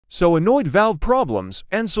Solenoid valve problems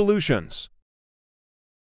and solutions.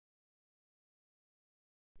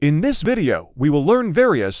 In this video, we will learn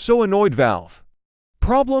various solenoid valve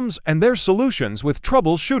problems and their solutions with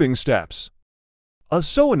troubleshooting steps. A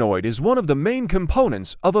solenoid is one of the main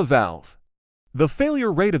components of a valve. The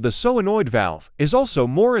failure rate of the solenoid valve is also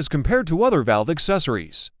more as compared to other valve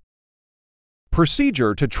accessories.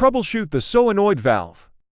 Procedure to troubleshoot the solenoid valve.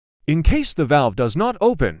 In case the valve does not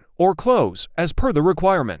open or close as per the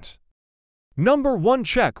requirement. Number 1.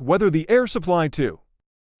 Check whether the air supply to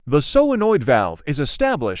the solenoid valve is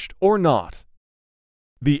established or not.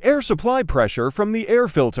 The air supply pressure from the air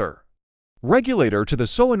filter regulator to the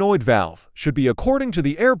solenoid valve should be according to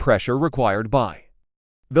the air pressure required by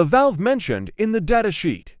the valve mentioned in the data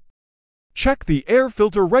sheet. Check the air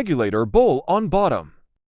filter regulator bowl on bottom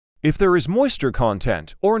if there is moisture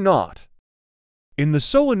content or not. In the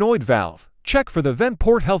solenoid valve, check for the vent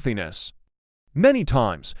port healthiness. Many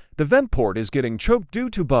times, the vent port is getting choked due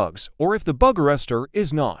to bugs or if the bug arrestor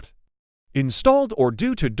is not installed or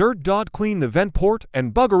due to dirt. Clean the vent port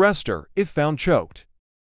and bug arrestor if found choked.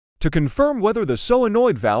 To confirm whether the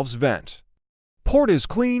solenoid valve's vent port is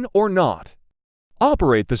clean or not,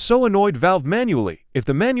 operate the solenoid valve manually if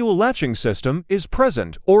the manual latching system is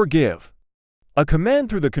present or give a command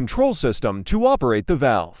through the control system to operate the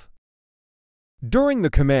valve. During the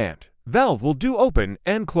command, valve will do open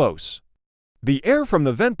and close. The air from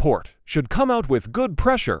the vent port should come out with good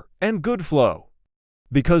pressure and good flow,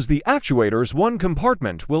 because the actuator's one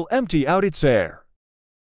compartment will empty out its air.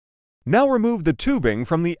 Now remove the tubing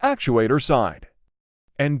from the actuator side.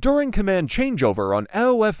 And during command changeover on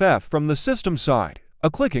AOFF from the system side, a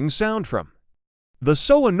clicking sound from the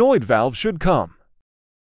solenoid valve should come.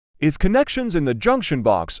 If connections in the junction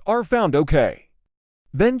box are found okay,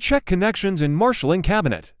 then check connections in marshalling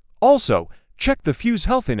cabinet. Also, check the fuse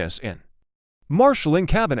healthiness in marshalling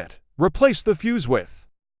cabinet. Replace the fuse with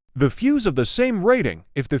the fuse of the same rating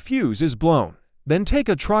if the fuse is blown. Then take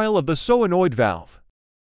a trial of the solenoid valve.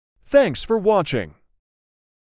 Thanks for watching.